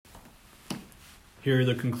Here are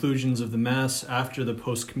the conclusions of the Mass after the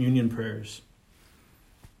post-communion prayers.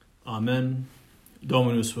 Amen.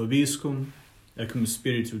 Dominus vobiscum, et cum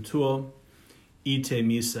spiritu tuo, ite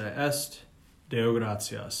missa est, Deo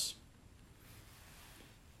gratias.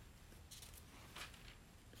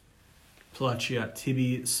 Placeat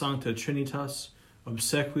tibi, Sancta Trinitas,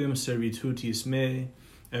 obsequium servitutis mei,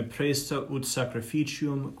 et presta ut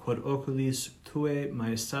sacrificium quod oculis tuae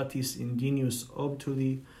majestatis indinius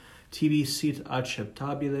obtuli, tibi sit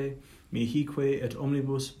acceptabile, mihique et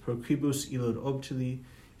omnibus proquibus illud obtuli,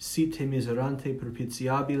 sit te miserante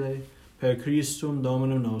propitiabile, per Christum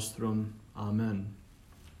Dominum nostrum. Amen.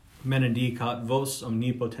 Benedicat vos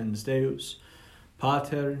omnipotens Deus,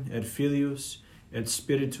 Pater et Filius et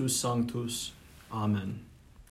Spiritus Sanctus. Amen.